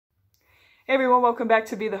Hey everyone, welcome back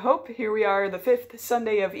to Be the Hope. Here we are, the 5th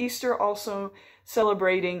Sunday of Easter, also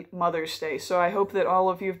celebrating Mother's Day. So I hope that all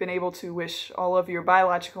of you have been able to wish all of your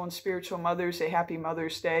biological and spiritual mothers a happy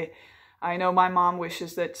Mother's Day. I know my mom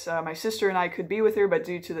wishes that my sister and I could be with her, but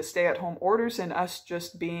due to the stay-at-home orders and us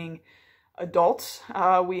just being adults,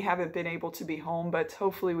 we haven't been able to be home, but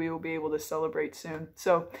hopefully we will be able to celebrate soon.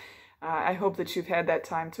 So I hope that you've had that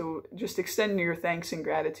time to just extend your thanks and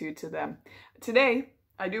gratitude to them. Today,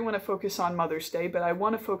 I do want to focus on Mother's Day, but I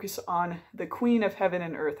want to focus on the Queen of Heaven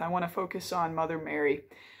and Earth. I want to focus on Mother Mary.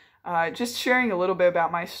 Just sharing a little bit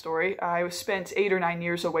about my story. I spent 8 or 9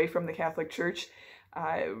 years away from the Catholic Church.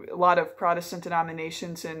 A lot of Protestant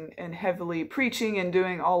denominations and heavily preaching and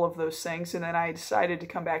doing all of those things. And then I decided to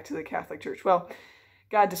come back to the Catholic Church. Well,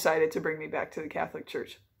 God decided to bring me back to the Catholic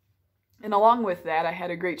Church. And along with that, I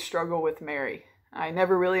had a great struggle with Mary. I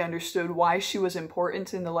never really understood why she was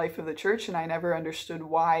important in the life of the church, and I never understood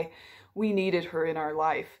why we needed her in our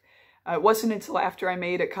life. It wasn't until after I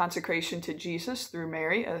made a consecration to Jesus through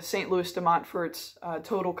Mary, St. Louis de Montfort's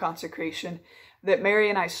total consecration, that Mary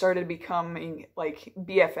and I started becoming like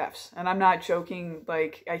BFFs. And I'm not joking,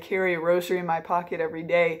 like I carry a rosary in my pocket every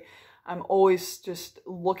day. I'm always just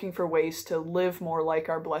looking for ways to live more like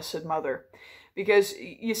our Blessed Mother. Because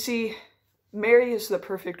you see, Mary is the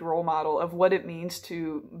perfect role model of what it means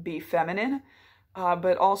to be feminine,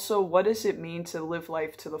 but also what does it mean to live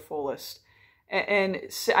life to the fullest. And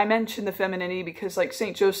I mentioned the femininity because like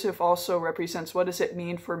St. Joseph also represents what does it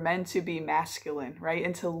mean for men to be masculine, right?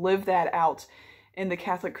 And to live that out in the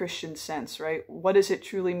Catholic Christian sense, right? What does it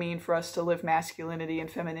truly mean for us to live masculinity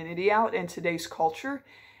and femininity out in today's culture?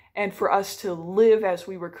 And for us to live as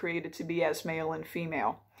we were created to be as male and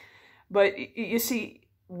female. But you see,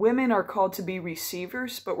 women are called to be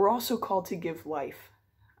receivers, but we're also called to give life.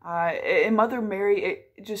 And Mother Mary,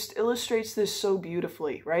 it just illustrates this so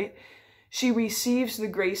beautifully, right? She receives the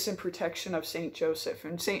grace and protection of St. Joseph.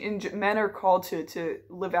 And men are called to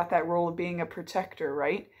live out that role of being a protector,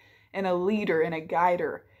 right? And a leader and a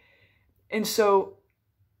guider. And so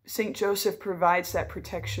St. Joseph provides that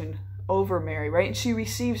protection over Mary, right? And she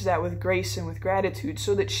receives that with grace and with gratitude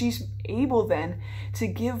so that she's able then to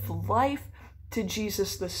give life to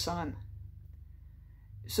Jesus the Son.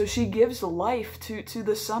 So she gives life to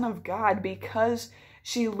the Son of God because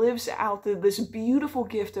she lives out this beautiful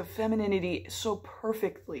gift of femininity so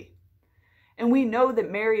perfectly. And we know that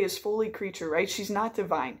Mary is fully creature, right? She's not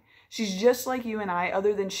divine. She's just like you and I,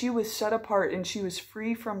 other than she was set apart and she was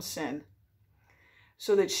free from sin.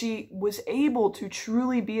 So that she was able to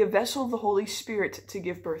truly be a vessel of the Holy Spirit to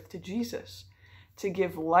give birth to Jesus. To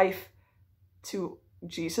give life to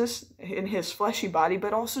Jesus in his fleshy body,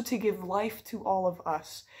 but also to give life to all of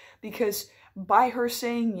us. Because by her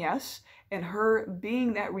saying yes, and her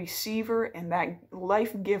being that receiver and that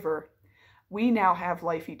life giver, we now have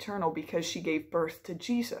life eternal because she gave birth to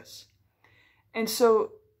Jesus. And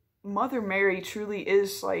so Mother Mary truly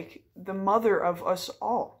is like the mother of us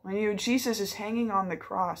all. When Jesus is hanging on the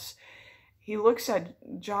cross, he looks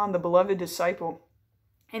at John, the beloved disciple,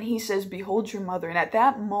 and he says, "Behold your mother." And at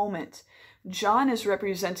that moment, John is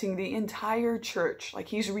representing the entire church. Like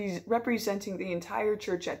he's representing the entire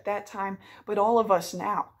church at that time, but all of us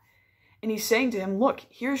now. And he's saying to him, look,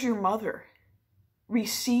 here's your mother.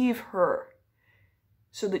 Receive her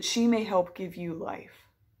so that she may help give you life.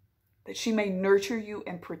 That she may nurture you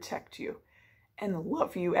and protect you and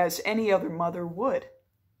love you as any other mother would.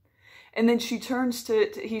 And then he turns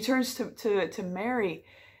to Mary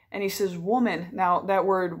and he says, woman. Now that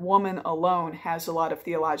word woman alone has a lot of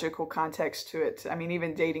theological context to it. I mean,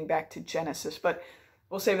 even dating back to Genesis, but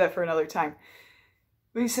we'll save that for another time.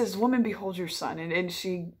 But he says, woman, behold your son. And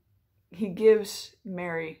he gives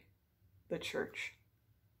Mary the church.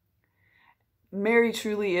 Mary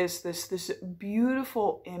truly is this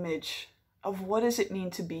beautiful image of what does it mean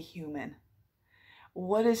to be human?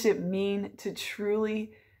 What does it mean to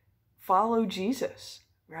truly follow Jesus,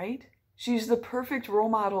 right? She's the perfect role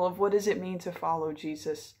model of what does it mean to follow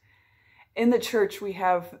Jesus. In the church, we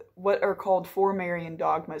have what are called 4 Marian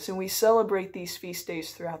dogmas, and we celebrate these feast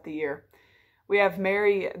days throughout the year. We have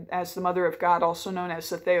Mary as the Mother of God, also known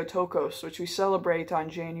as the Theotokos, which we celebrate on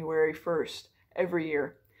January 1st every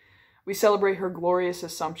year. We celebrate her glorious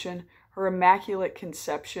Assumption, her Immaculate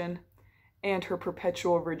Conception, and her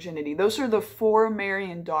perpetual virginity. Those are the 4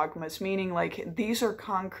 Marian dogmas, meaning like these are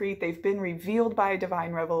concrete. They've been revealed by a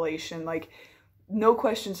divine revelation. Like no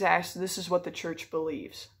questions asked. This is what the church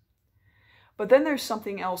believes. But then there's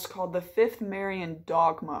something else called the 5th Marian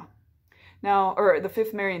dogma. Now, or the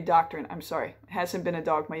 5th Marian doctrine. I'm sorry. It hasn't been a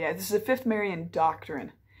dogma yet. This is the 5th Marian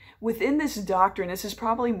doctrine, within this doctrine, this is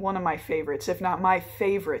probably one of my favorites, if not my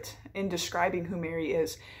favorite, in describing who Mary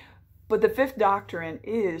is. But the fifth doctrine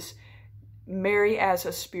is Mary as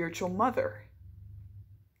a spiritual mother.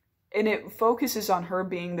 And it focuses on her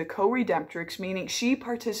being the co-redemptrix, meaning she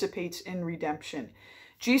participates in redemption.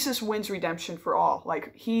 Jesus wins redemption for all.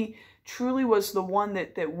 Like, he truly was the one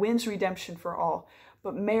that wins redemption for all.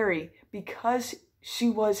 But Mary, because she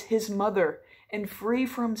was his mother and free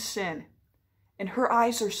from sin, and her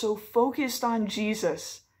eyes are so focused on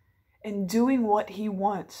Jesus and doing what he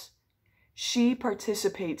wants, she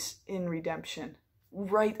participates in redemption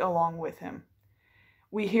right along with him.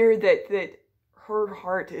 We hear that her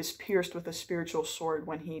heart is pierced with a spiritual sword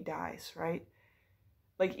when he dies, right?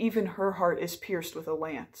 Like, even her heart is pierced with a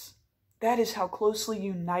lance. That is how closely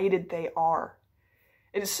united they are.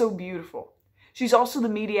 It is so beautiful. She's also the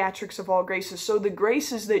mediatrix of all graces. So the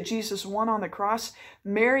graces that Jesus won on the cross,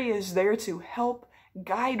 Mary is there to help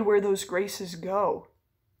guide where those graces go.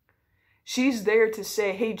 She's there to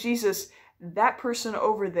say, hey, Jesus, that person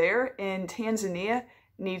over there in Tanzania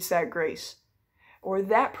needs that grace. Or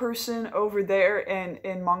that person over there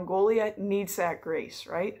in Mongolia needs that grace,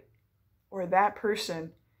 right? Or that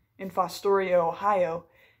person in Fostoria, Ohio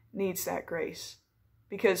needs that grace.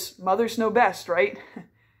 Because mothers know best, right?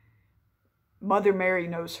 Mother Mary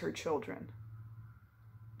knows her children.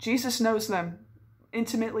 Jesus knows them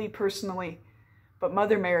intimately, personally, but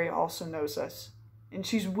Mother Mary also knows us. And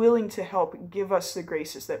she's willing to help give us the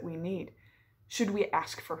graces that we need, should we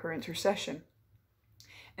ask for her intercession.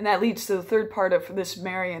 And that leads to the third part of this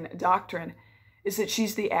Marian doctrine, is that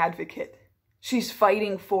she's the advocate. She's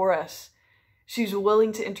fighting for us. She's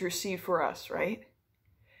willing to intercede for us, right?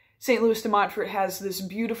 St. Louis de Montfort has this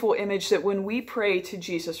beautiful image that when we pray to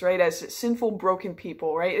Jesus, right, as sinful, broken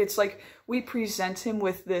people, right, it's like we present him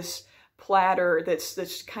with this platter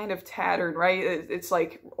that's kind of tattered, right? It's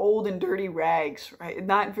like old and dirty rags, right?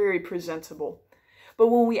 Not very presentable. But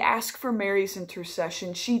when we ask for Mary's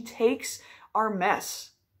intercession, she takes our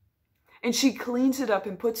mess and she cleans it up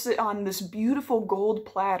and puts it on this beautiful gold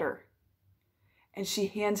platter, and she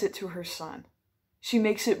hands it to her son. She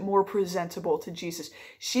makes it more presentable to Jesus.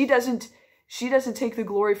 She doesn't take the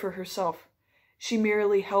glory for herself. She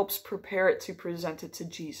merely helps prepare it to present it to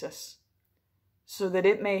Jesus so that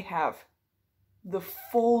it may have the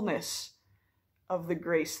fullness of the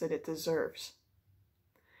grace that it deserves.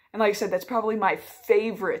 And like I said, that's probably my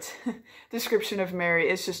favorite description of Mary,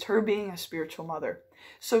 is just her being a spiritual mother.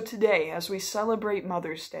 So today, as we celebrate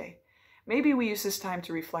Mother's Day, maybe we use this time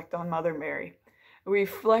to reflect on Mother Mary.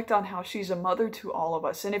 Reflect on how she's a mother to all of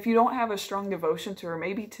us. And if you don't have a strong devotion to her,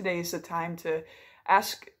 maybe today is the time to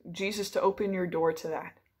ask Jesus to open your door to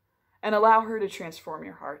that and allow her to transform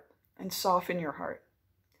your heart and soften your heart.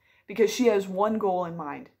 Because she has one goal in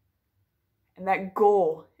mind. And that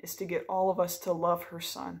goal is to get all of us to love her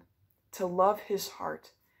son, to love his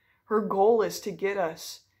heart. Her goal is to get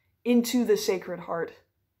us into the sacred heart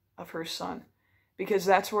of her son, because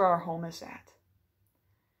that's where our home is at.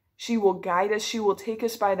 She will guide us. She will take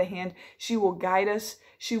us by the hand. She will guide us.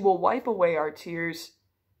 She will wipe away our tears.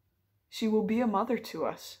 She will be a mother to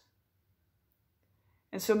us.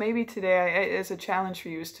 And so maybe today, as a challenge for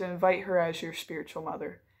you, is to invite her as your spiritual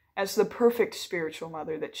mother, as the perfect spiritual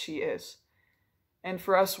mother that she is. And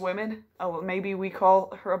for us women, maybe we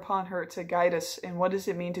call her upon her to guide us in what does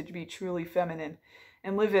it mean to be truly feminine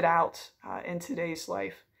and live it out in today's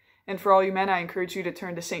life. And for all you men, I encourage you to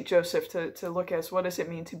turn to St. Joseph to look at what does it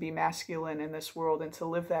mean to be masculine in this world and to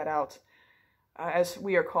live that out as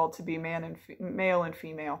we are called to be male and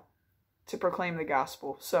female, to proclaim the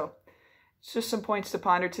gospel. So it's just some points to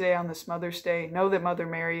ponder today on this Mother's Day. Know that Mother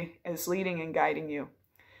Mary is leading and guiding you.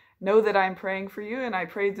 Know that I'm praying for you, and I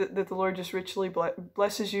pray that the Lord just richly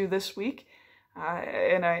blesses you this week.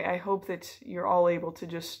 And I hope that you're all able to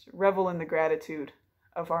just revel in the gratitude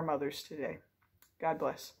of our mothers today. God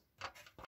bless.